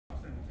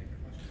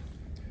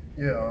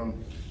Yeah,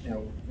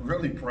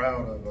 really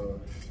proud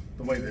of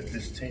the way that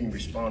this team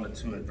responded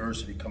to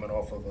adversity coming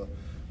off of a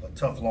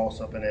tough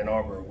loss up in Ann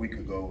Arbor a week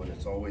ago. And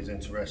it's always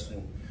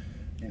interesting,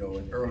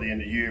 early in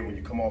the year when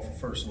you come off a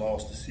first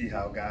loss to see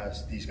how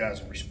these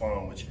guys will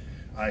respond, which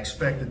I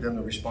expected them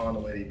to respond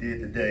the way they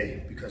did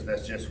today because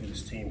that's just who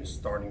this team is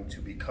starting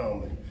to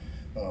become. And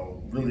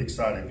really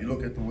excited. If you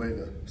look at the way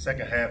the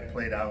second half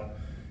played out,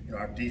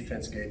 our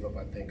defense gave up,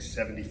 I think,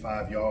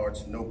 75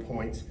 yards, no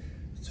points.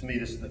 To me,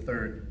 this is the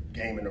third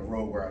game in a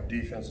row where our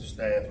defensive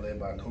staff, led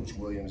by Coach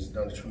Williams, has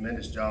done a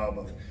tremendous job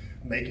of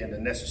making the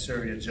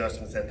necessary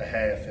adjustments at the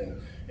half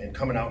and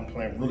coming out and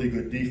playing really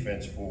good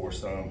defense for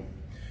us.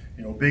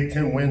 Big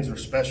Ten wins are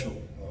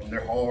special.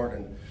 They're hard,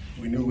 and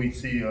we knew we'd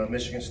see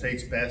Michigan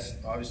State's best.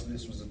 Obviously,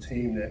 this was a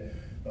team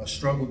that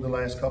struggled the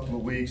last couple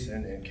of weeks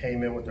and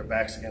came in with their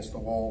backs against the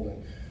wall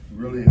and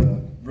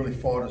really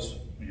fought us,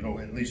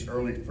 at least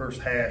early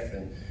first half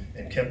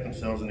and kept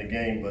themselves in the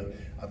game. But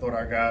I thought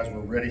our guys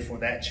were ready for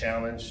that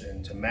challenge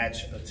and to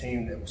match a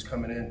team that was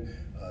coming in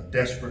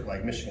desperate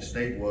like Michigan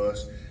State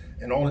was.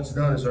 And all it's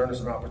done is earn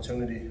us an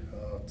opportunity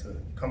to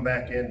come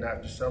back in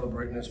after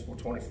celebrating this for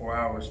 24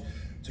 hours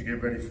to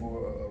get ready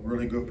for a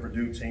really good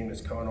Purdue team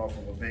that's coming off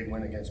of a big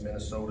win against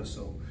Minnesota.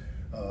 So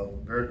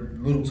very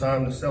little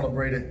time to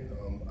celebrate it.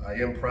 I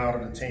am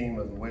proud of the team,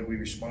 of the way we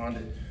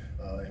responded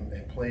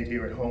and played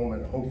here at home,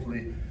 and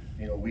hopefully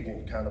we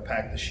can kind of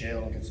pack the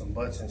shell and get some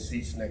butts and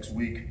seats next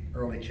week,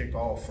 early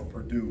kickoff for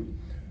Purdue.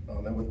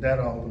 And with that,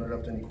 I'll open it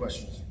up to any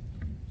questions.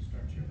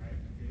 Start you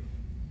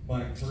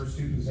right. Mike, first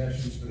two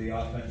possessions for the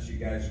offense, you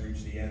guys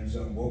reached the end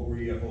zone. What were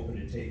you hoping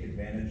to take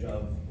advantage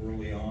of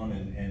early on,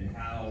 and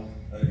how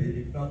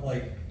it felt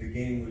like the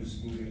game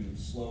was moving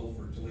slow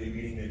for Toledo,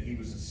 meaning that he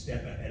was a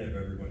step ahead of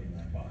everybody in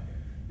that pocket?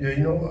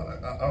 Yeah,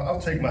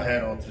 I'll take my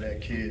hat off to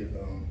that kid.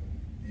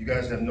 You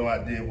guys have no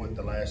idea what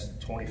the last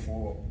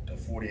 24 to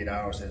 48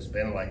 hours has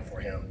been like for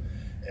him.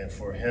 And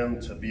for him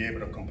to be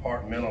able to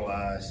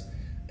compartmentalize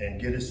and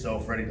get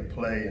himself ready to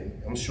play,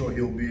 and I'm sure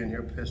he'll be in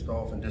here pissed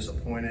off and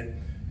disappointed.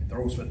 He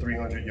throws for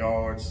 300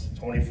 yards,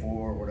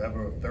 24,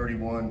 whatever,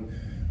 31.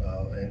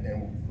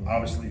 And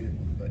obviously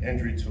the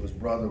injury to his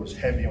brother was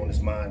heavy on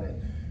his mind,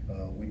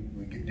 and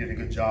we did a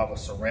good job of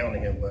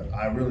surrounding him. But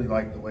I really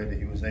liked the way that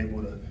he was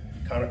able to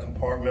kind of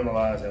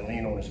compartmentalize and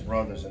lean on his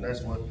brothers, and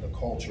that's what the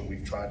culture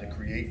we've tried to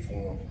create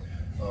for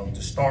him.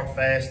 To start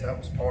fast, that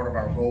was part of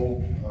our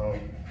goal.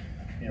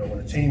 When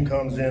a team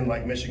comes in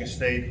like Michigan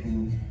State,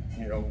 who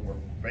were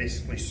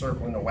basically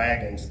circling the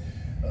wagons,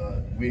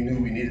 we knew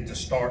we needed to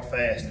start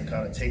fast to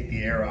kind of take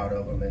the air out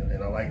of them,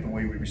 and I like the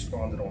way we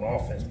responded on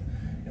offense.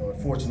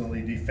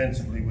 Unfortunately,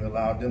 defensively, we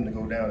allowed them to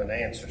go down and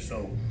answer.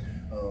 So,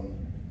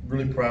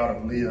 really proud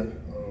of Leah.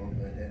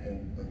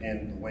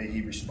 And the way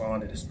he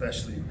responded,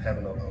 especially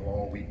having a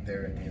long week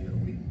there at the end of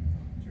the week.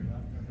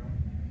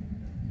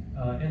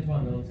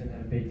 Antoine Middleton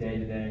had a big day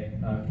today.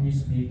 Can you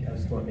speak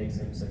as to what makes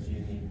him such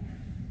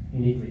a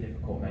uniquely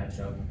difficult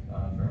matchup for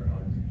our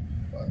opponents?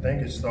 I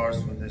think it starts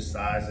with his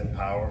size and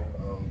power.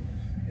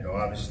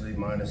 Obviously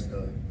minus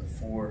the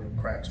 4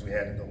 cracks we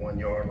had at the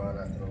 1-yard line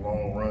after the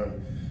long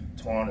run,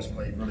 Twan has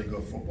played really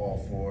good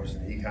football for us,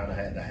 and he kind of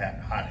had the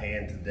hot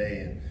hand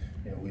today,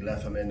 and we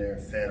left him in there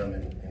and fed him,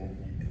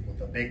 and with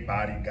a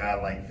big-bodied guy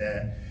like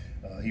that,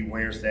 he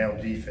wears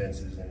down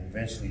defenses, and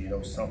eventually,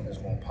 something's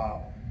going to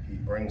pop. He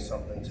brings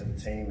something to the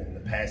team in the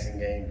passing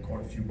game,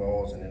 caught a few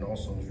balls, and then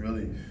also has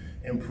really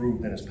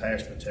improved in his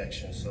pass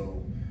protection.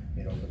 So,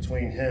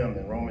 between him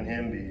and Roman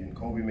Hemby and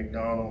Kobe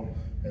McDonald,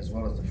 as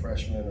well as the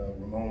freshman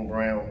Ramon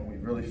Brown, we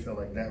really feel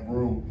like that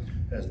room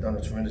has done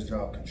a tremendous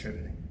job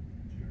contributing.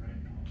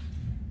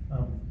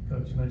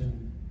 Coach, you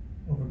mentioned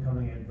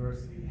overcoming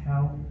adversity.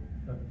 How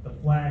the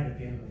flag at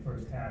the end of the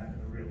first half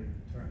could have really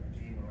turned the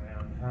game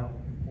around. How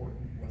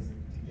important was it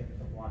to get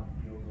the blocked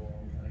field goal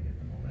and kind of get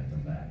the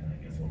momentum back? And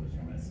I guess what was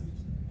your message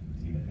to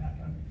the team at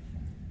halftime?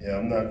 Yeah,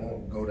 I'm not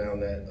going to go down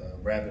that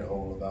rabbit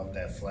hole about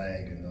that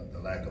flag and the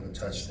lack of a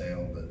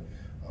touchdown, but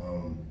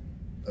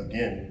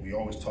again, we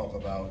always talk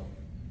about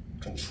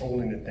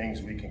controlling the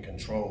things we can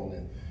control,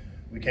 and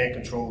we can't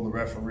control the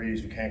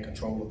referees, we can't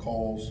control the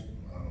calls.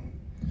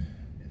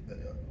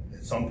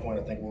 At some point,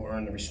 I think we'll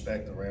earn the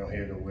respect around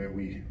here to where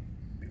we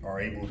are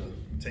able to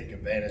take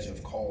advantage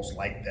of calls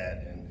like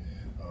that, and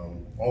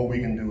all we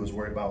can do is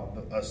worry about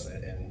us.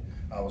 And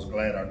I was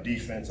glad our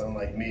defense,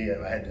 unlike me,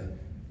 I had to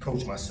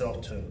coach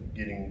myself to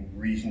getting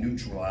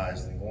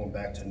re-neutralized and going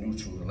back to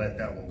neutral to let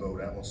that one go.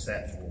 That one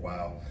sat for a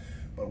while,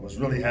 but was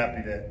really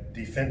happy that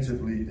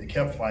defensively they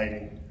kept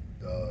fighting,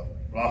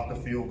 blocked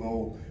the field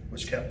goal,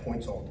 which kept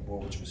points off the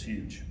board, which was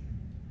huge.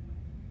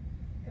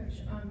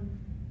 Coach, I don't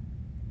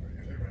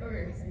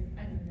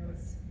know what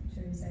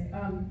to say.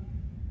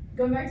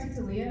 Going back to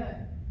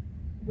Talia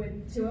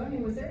with Tua,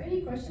 was there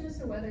any question as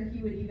to whether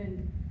he would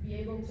even be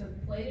able to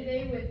play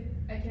today? With,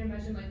 I can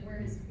imagine where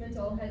his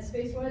mental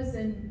headspace was,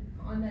 and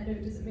on that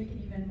note, does it make it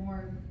even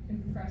more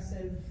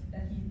impressive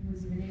that he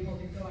was even able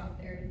to go out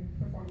there and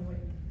perform the way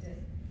he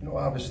did?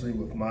 Obviously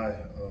with my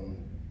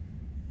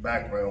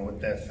background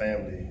with that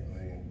family, I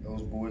mean,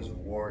 those boys are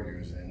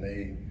warriors, and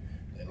they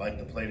They like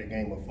to play the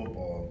game of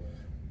football.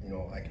 You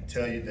know, I can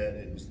tell you that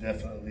it was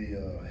definitely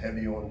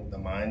heavy on the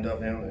mind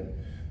of him, and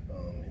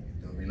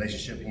the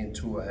relationship he and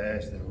Tua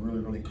has, they're really,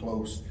 really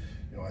close.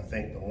 You know, I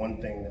think the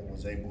one thing that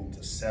was able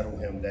to settle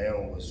him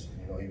down was,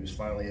 you know, he was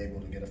finally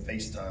able to get a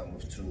FaceTime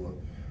with Tua,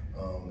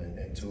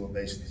 and Tua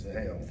basically said,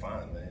 "Hey, I'm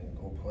fine, man.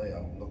 Go play.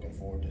 I'm looking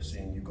forward to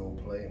seeing you go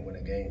play and win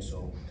a game."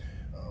 So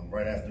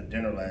right after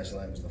dinner last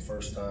night was the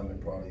first time in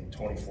probably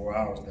 24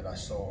 hours that I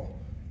saw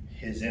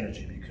his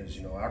energy, because,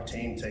 you know, our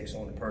team takes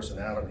on the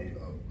personality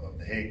of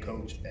the head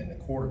coach and the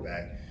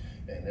quarterback,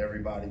 and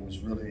everybody was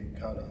really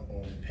kind of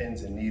on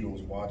pins and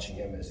needles watching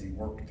him as he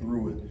worked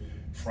through it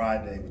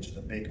Friday, which is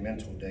a big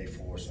mental day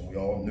for us, and we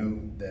all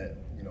knew that,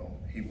 you know,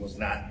 he was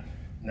not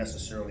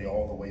necessarily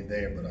all the way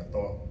there, but I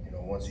thought, you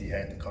know, once he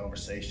had the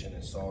conversation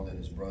and saw that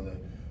his brother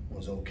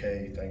was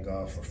okay, thank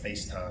God for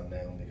FaceTime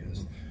now,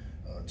 because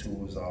Tua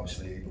was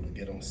obviously able to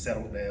get him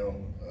settled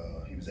down.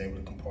 He was able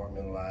to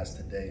compartmentalize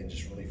today and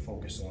just really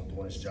focus on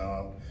doing his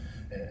job,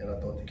 and I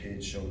thought the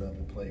kids showed up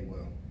and played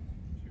well.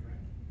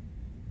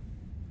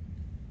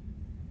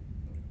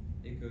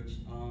 Hey Coach,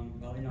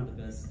 probably not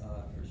the best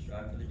first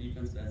drive for the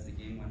defense, but as the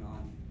game went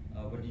on,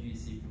 what did you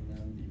see from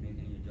them? Did you make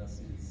any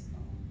adjustments?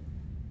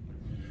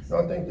 No,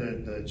 I think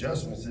the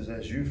adjustments is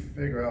as you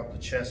figure out the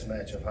chess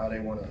match of how they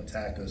want to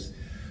attack us.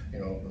 You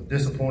know, the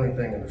disappointing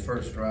thing in the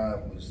first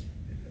drive was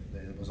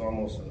it was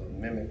almost a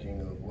mimicking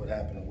of what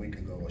happened a week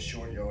ago. A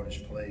short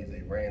yardage play,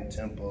 they ran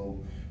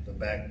tempo, the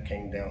back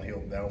came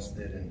downhill, bounced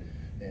it, and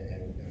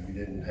we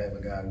didn't have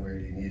a guy where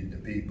he needed to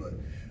be. But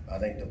I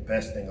think the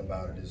best thing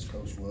about it is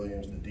Coach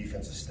Williams, the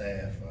defensive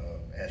staff,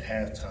 at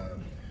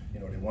halftime, you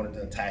know, they wanted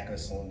to attack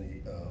us on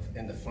the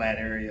in the flat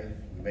area.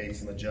 We made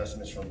some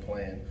adjustments from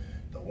playing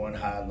the one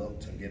high look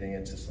to getting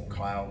into some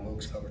cloud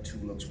looks, cover two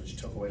looks, which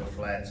took away the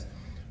flats.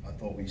 I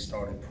thought we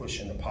started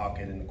pushing the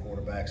pocket in the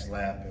quarterback's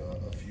lap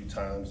a few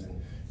times, and,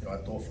 you know, I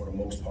thought for the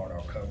most part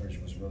our coverage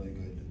was really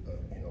good,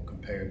 you know,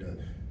 compared to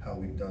how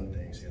we've done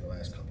things here the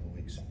last couple of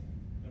weeks.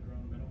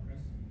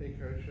 Hey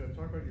Coach,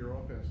 talk about your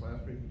offense.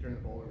 Last week you turned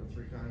the ball over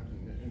 3 times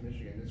in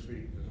Michigan. This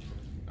week,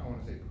 I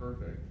want to say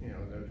perfect, you know,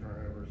 no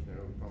turnovers,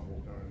 no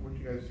fumbles. What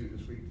did you guys do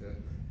this week to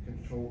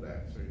control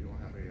that so you don't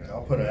have a...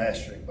 I'll put an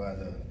asterisk by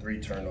the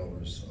 3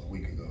 turnovers a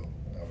week ago.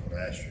 I'll put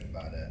an asterisk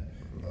by that.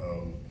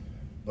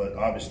 But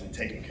obviously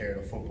taking care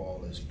of the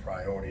football is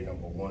priority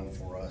number 1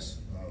 for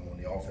us. On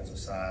the offensive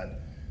side,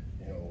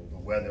 you know, the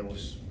weather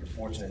was, we're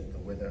fortunate the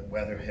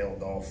weather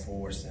held off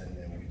for us,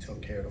 and we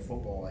took care of the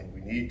football like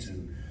we need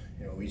to.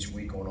 You know, each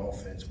week on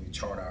offense, we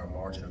chart our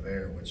margin of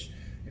error, which,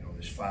 you know,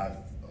 there's 5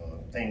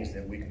 things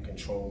that we can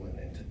control,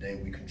 and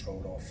today we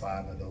controlled all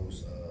 5 of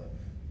those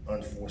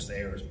unforced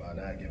errors by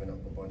not giving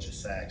up a bunch of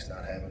sacks,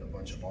 not having a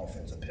bunch of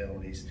offensive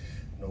penalties,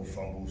 no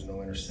fumbles, no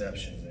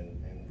interceptions, and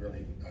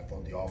really, I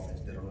thought the offense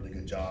did a really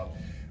good job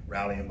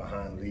rallying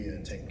behind Leah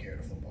and taking care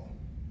of the football.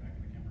 Back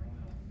in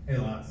the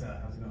camera. Hey Lox,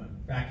 how's it going?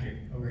 Back here,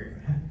 over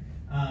here.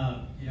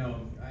 You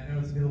know, I know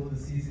it's middle of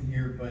the season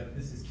here, but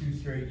this is 2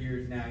 straight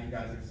years now. You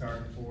guys are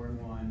starting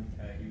 4-1.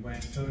 You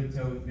went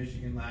toe-to-toe with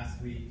Michigan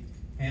last week,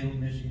 handled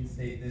Michigan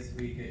State this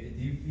week.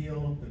 Do you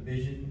feel the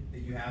vision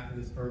that you have for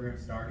this program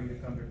starting to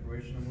come to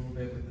fruition a little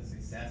bit with the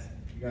success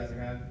you guys are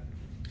having?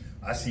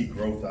 I see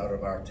growth out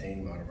of our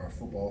team, out of our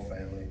football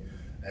family,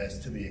 as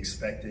to be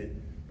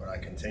expected, but I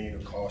continue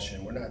to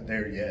caution, we're not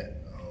there yet.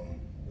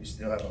 We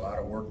still have a lot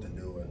of work to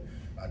do, and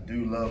I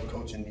do love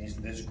coaching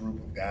this group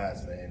of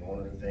guys, man. One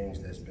of the things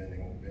that's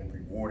been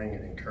rewarding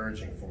and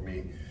encouraging for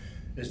me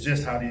is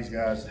just how these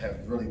guys have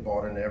really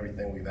bought into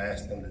everything we've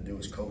asked them to do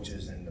as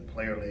coaches, and the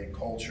player-led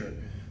culture,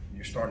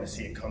 you're starting to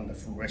see it come to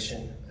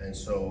fruition. And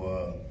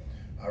so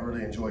I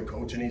really enjoy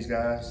coaching these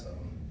guys.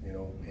 You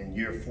know, in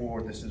year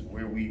 4, this is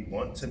where we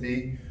want to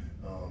be.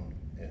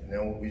 And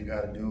now what we've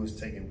got to do is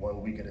take it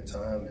 1 week at a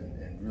time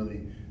and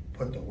really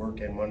put the work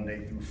in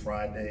Monday through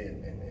Friday,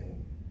 and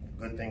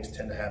good things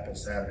tend to happen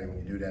Saturday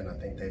when you do that, and I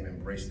think they've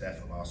embraced that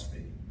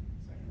philosophy.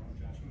 Second row,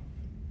 Joshua.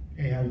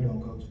 Hey, how you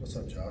doing, Coach? What's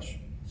up, Josh?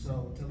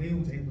 So Talia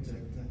was able to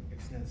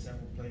extend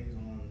several plays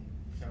on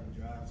several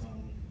drives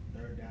on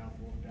 3rd down,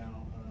 4th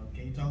down.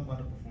 Can you talk about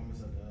the performance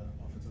of the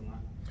offensive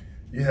line?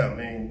 Yeah, I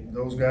mean,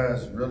 those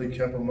guys really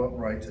kept them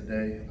upright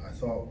today. I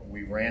thought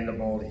we ran the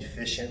ball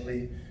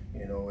efficiently,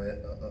 you know,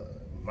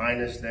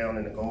 minus down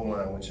in the goal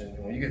line, which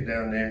when you get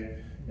down there,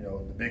 you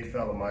know, the big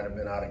fella might have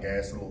been out of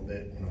gas a little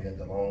bit. You know, he had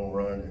the long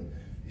run, and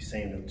he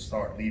seemed to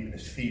start leaving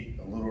his feet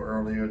a little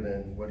earlier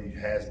than what he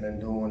has been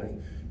doing.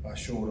 And I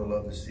sure would have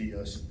loved to see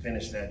us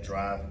finish that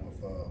drive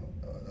with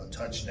a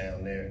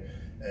touchdown there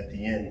at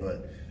the end.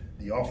 But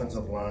the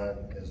offensive line,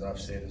 as I've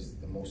said, is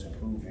the most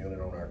improved unit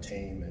on our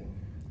team.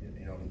 And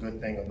you know, the good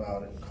thing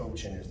about it,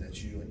 coaching, is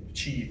that you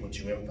achieve what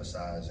you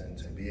emphasize, and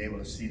to be able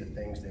to see the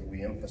things that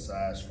we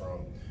emphasize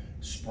from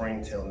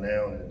spring till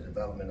now in the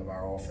development of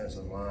our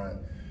offensive line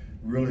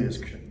really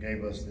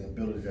gave us the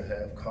ability to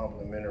have a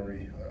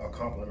complementary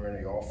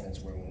offense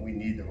where when we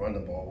need to run the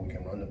ball, we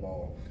can run the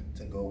ball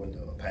to go with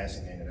the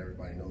passing game that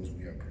everybody knows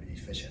we are pretty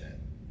efficient at.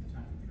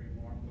 Time for 3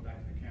 more. Go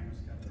back to the camera,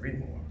 Scott. 3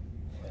 more.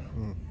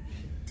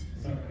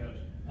 Sorry, Coach.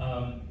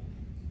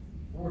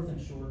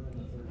 short in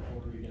the third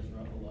quarter. You guys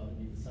were up 11.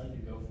 You decided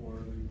to go for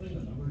it. Were you putting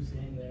a numbers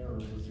game there, or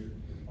was your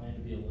plan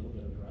to be a little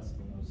bit aggressive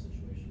in those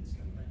situations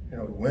coming in? You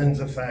know, the wind's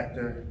a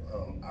factor.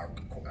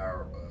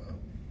 Our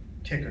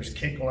kicker's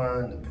kick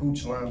line, the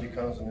pooch line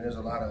becomes, I mean, there's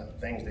a lot of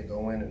things that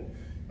go in, and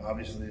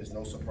obviously it's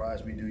no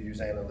surprise we do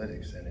use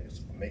analytics, and it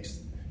makes,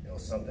 you know,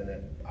 something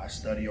that I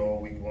study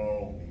all week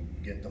long.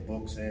 We get the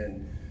books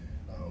in.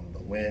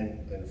 The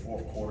win in the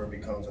fourth quarter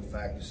becomes a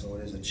factor, so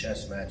it is a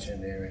chess match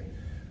in there. And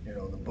you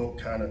know, the book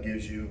kind of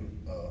gives you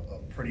a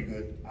pretty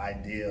good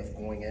idea of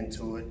going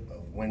into it,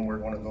 of when we're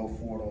going to go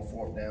for it on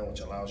fourth down, which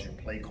allows your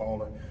play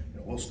caller. You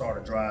know, we'll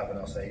start a drive, and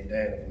I'll say, hey,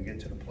 Dan, if we get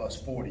to the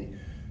plus 40,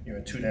 you're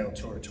in 2-down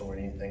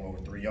territory, anything over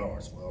 3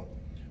 yards. Well,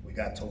 we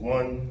got to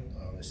 1.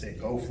 They said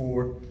go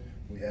for it.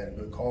 We had a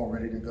good call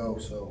ready to go.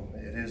 So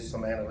it is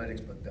some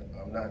analytics, but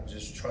I'm not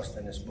just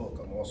trusting this book.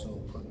 I'm also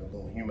putting a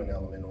little human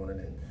element on it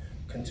and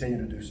continue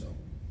to do so.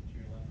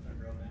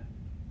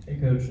 Hey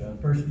Coach,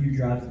 first few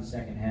drives in the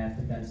second half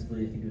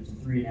defensively, I think it was a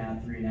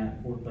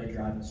 3-and-out, 4-play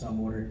drive in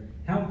some order.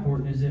 How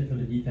important is it for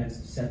the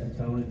defense to set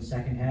the tone in the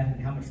second half,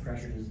 and how much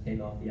pressure does it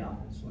take off the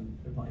offense when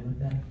they're playing like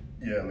that?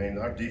 Yeah, I mean,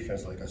 our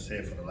defense, like I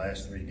said, for the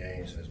last 3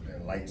 games has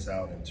been lights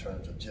out in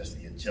terms of just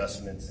the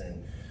adjustments,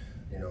 and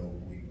you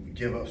know, we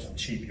give up some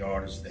cheap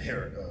yardage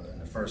there in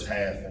the first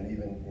half, and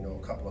even, you know,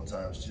 a couple of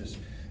times just,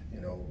 you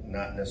know,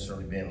 not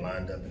necessarily being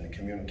lined up, and the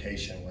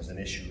communication was an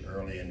issue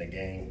early in the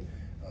game.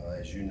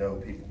 As you know,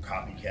 people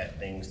copycat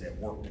things that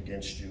worked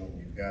against you, and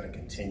you've got to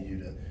continue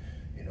to,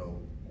 you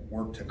know,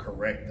 work to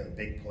correct the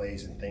big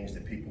plays and things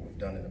that people have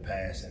done in the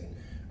past. And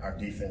our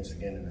defense,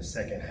 again, in the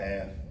second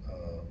half,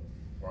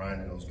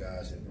 Brian and those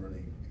guys have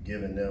really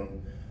given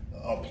them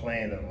a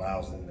plan that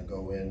allows them to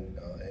go in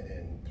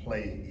and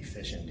play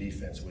efficient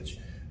defense, which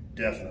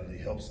definitely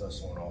helps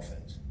us on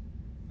offense.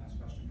 Last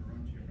question,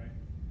 Varun, to your right.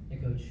 Hey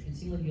Coach, it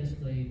seemed like you guys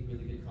played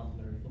really good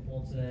complementary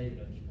football today. You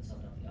know, defense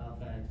helped out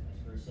the offense,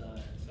 vice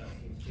versa, and special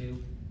teams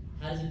too.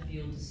 How does it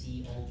feel to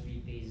see all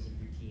 3 phases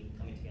of your team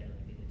coming together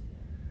like they did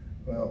today?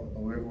 Well,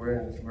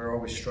 we're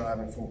always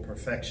striving for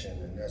perfection,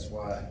 and that's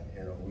why,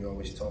 you know, we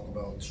always talk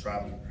about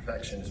striving for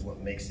perfection is what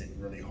makes it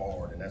really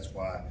hard, and that's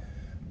why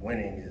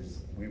winning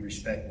is, we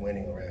respect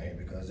winning around here,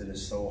 because it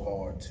is so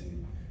hard to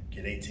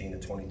get 18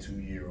 to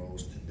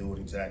 22-year-olds to do it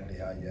exactly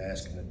how you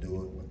ask them to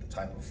do it with the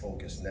type of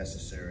focus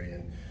necessary.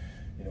 And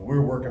you know, we're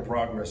a work in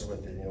progress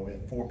with it. You know, we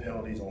had 4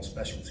 penalties on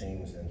special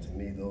teams, and to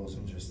me, those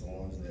are just the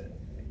ones that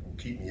will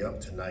keep me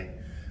up tonight.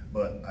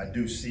 But I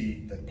do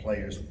see the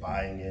players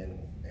buying in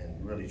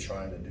and really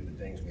trying to do the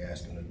things we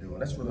ask them to do,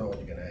 and that's really all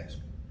you can ask.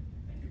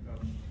 Thank you,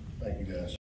 Coach. Thank you, guys.